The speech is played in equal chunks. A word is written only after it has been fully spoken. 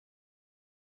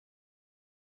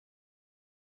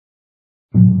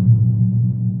Hey,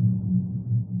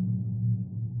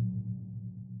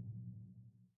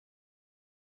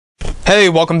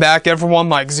 welcome back everyone,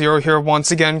 Mike Zero here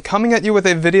once again, coming at you with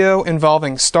a video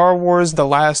involving Star Wars The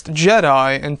Last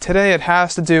Jedi, and today it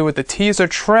has to do with the teaser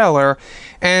trailer,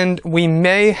 and we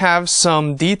may have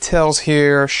some details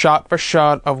here, shot for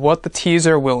shot, of what the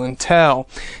teaser will entail.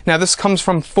 Now this comes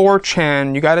from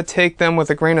 4chan, you gotta take them with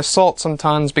a grain of salt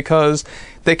sometimes, because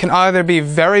they can either be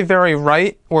very, very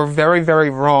right, or very, very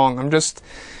wrong. I'm just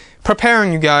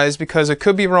preparing you guys because it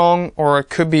could be wrong or it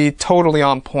could be totally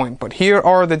on point. But here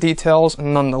are the details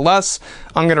nonetheless.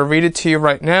 I'm going to read it to you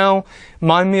right now.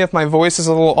 Mind me if my voice is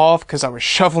a little off because I was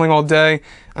shoveling all day.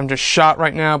 I'm just shot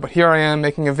right now, but here I am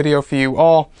making a video for you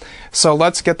all. So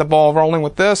let's get the ball rolling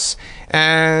with this.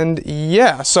 And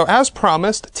yeah, so as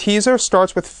promised, teaser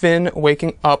starts with Finn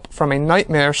waking up from a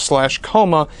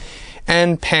nightmare/coma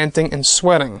and panting and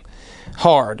sweating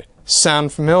hard.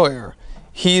 Sound familiar?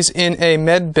 He's in a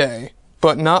med bay,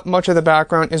 but not much of the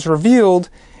background is revealed,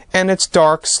 and it's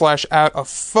dark/out of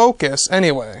focus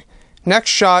anyway. Next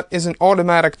shot is an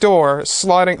automatic door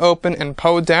sliding open and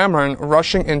Poe Dameron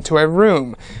rushing into a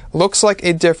room. Looks like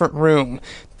a different room.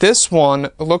 This one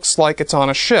looks like it's on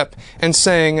a ship and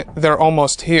saying they're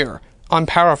almost here. I'm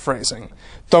paraphrasing.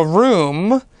 The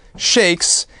room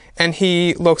shakes and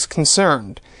he looks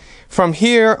concerned. From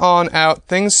here on out,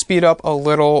 things speed up a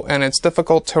little, and it's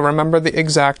difficult to remember the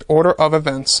exact order of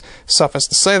events. Suffice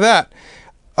to say that.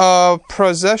 A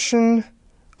procession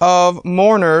of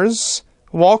mourners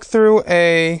walk through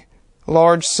a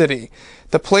large city.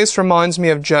 The place reminds me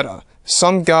of Jeddah.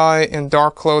 Some guy in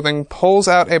dark clothing pulls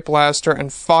out a blaster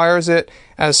and fires it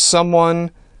as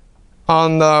someone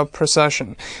on the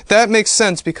procession. That makes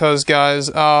sense because, guys,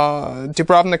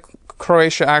 Dubrovnik,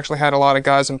 Croatia actually had a lot of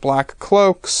guys in black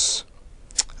cloaks.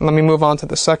 Let me move on to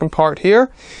the second part here.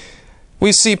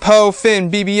 We see Poe, Finn,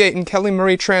 BB-8, and Kelly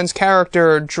Marie Tran's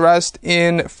character dressed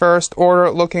in First Order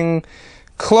looking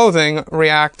clothing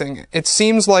reacting. It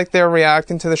seems like they're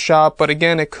reacting to the shot, but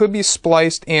again, it could be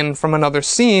spliced in from another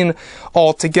scene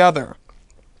altogether.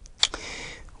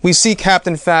 We see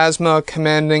Captain Phasma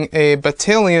commanding a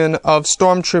battalion of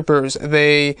stormtroopers.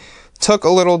 They look a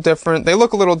little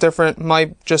different,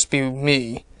 might just be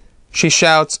me. She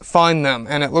shouts, "Find them,"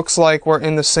 and it looks like we're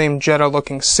in the same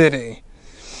Jeddah-looking city.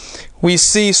 We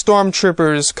see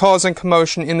stormtroopers causing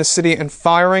commotion in the city and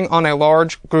firing on a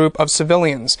large group of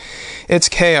civilians. It's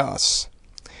chaos.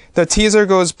 The teaser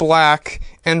goes black,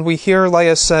 and we hear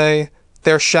Leia say,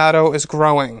 "Their shadow is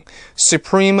growing."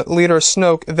 Supreme Leader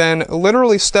Snoke then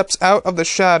literally steps out of the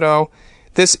shadow.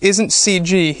 This isn't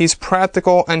CG, he's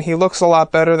practical, and he looks a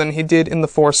lot better than he did in The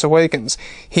Force Awakens.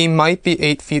 He might be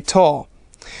 8 feet tall.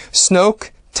 Snoke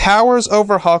towers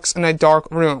over Hux in a dark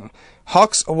room.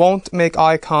 Hux won't make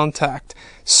eye contact.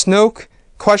 Snoke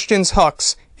questions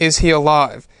Hux, "Is he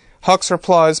alive?" Hux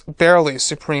replies, "Barely,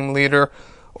 Supreme Leader,"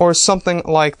 or something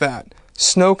like that.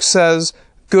 Snoke says,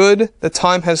 "Good, the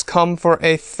time has come for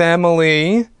a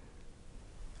family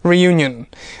reunion."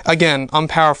 Again, I'm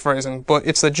paraphrasing, but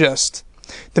it's the gist.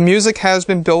 The music has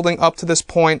been building up to this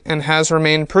point and has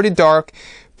remained pretty dark,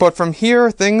 but from here,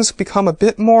 things become a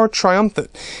bit more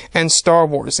triumphant and Star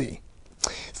Wars-y.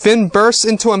 Finn bursts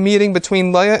into a meeting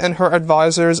between Leia and her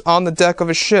advisors on the deck of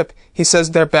a ship. He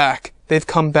says they're back. They've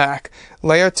come back.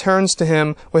 Leia turns to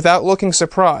him without looking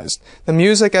surprised. The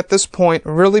music at this point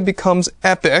really becomes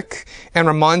epic and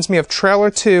reminds me of Trailer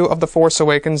 2 of The Force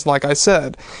Awakens, like I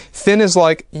said. Finn is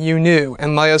like, "You knew,"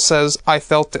 and Leia says, "I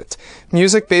felt it."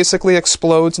 Music basically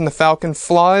explodes and the Falcon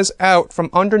flies out from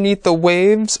underneath the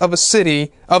waves of a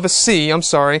sea,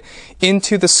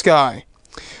 into the sky.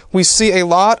 We see a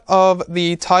lot of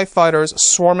the TIE fighters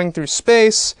swarming through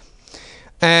space,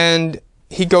 and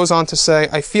he goes on to say,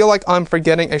 "I feel like I'm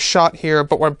forgetting a shot here,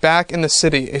 but we're back in the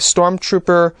city." A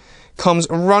stormtrooper comes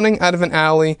running out of an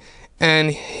alley,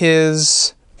 and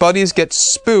his buddies get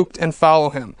spooked and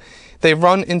follow him. They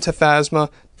run into Phasma.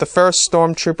 The first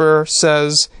stormtrooper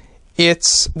says,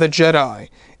 "It's the Jedi,"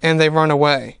 and they run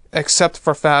away, except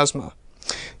for Phasma.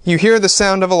 You hear the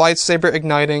sound of a lightsaber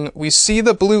igniting. We see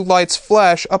the blue lights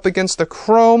flash up against the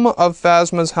chrome of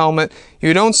Phasma's helmet.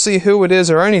 You don't see who it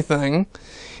is or anything.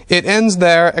 It ends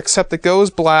there, except it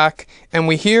goes black, and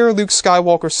we hear Luke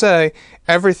Skywalker say,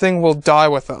 "Everything will die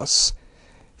with us."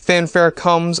 Fanfare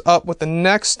comes up with the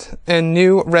next and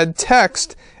new red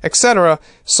text, etc.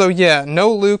 So yeah,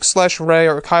 no Luke/Rey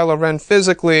or Kylo Ren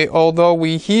physically, although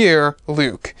we hear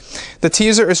Luke. The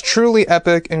teaser is truly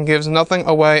epic and gives nothing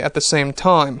away at the same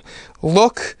time.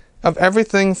 Look of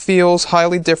everything feels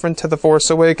highly different to The Force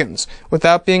Awakens,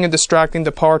 without being a distracting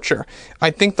departure.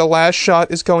 I think the last shot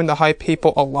is going to hype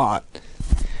people a lot.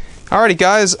 Alrighty,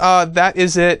 guys, that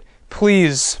is it.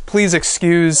 Please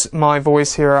excuse my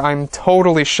voice here. I'm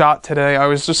totally shot today. I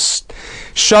was just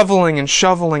shoveling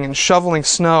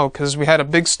snow because we had a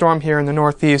big storm here in the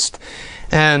Northeast,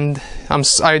 and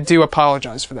I do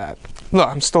apologize for that. Look,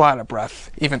 I'm still out of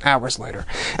breath, even hours later.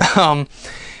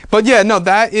 But yeah, no,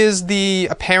 that is the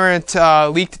apparent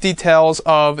leaked details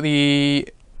of the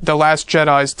Last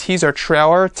Jedi's teaser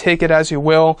trailer. Take it as you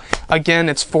will. Again,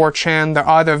 it's 4chan. They're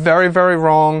either very, very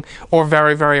wrong or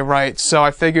very, very right. So I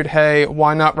figured, hey,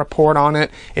 why not report on it?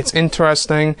 It's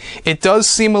interesting. It does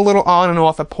seem a little on and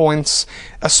off at points,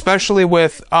 especially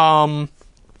with the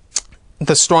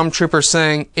stormtrooper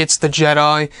saying it's the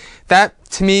Jedi. That,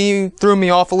 to me, threw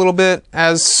me off a little bit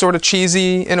as sort of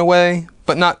cheesy in a way,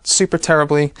 but not super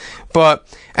terribly. But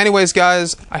anyways,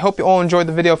 guys, I hope you all enjoyed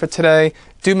the video for today.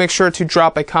 Do make sure to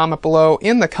drop a comment below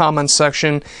in the comments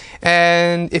section.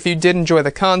 And if you did enjoy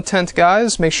the content,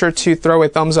 guys, make sure to throw a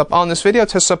thumbs up on this video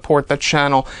to support the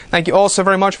channel. Thank you all so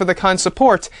very much for the kind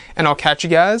support, and I'll catch you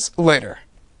guys later.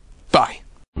 Bye.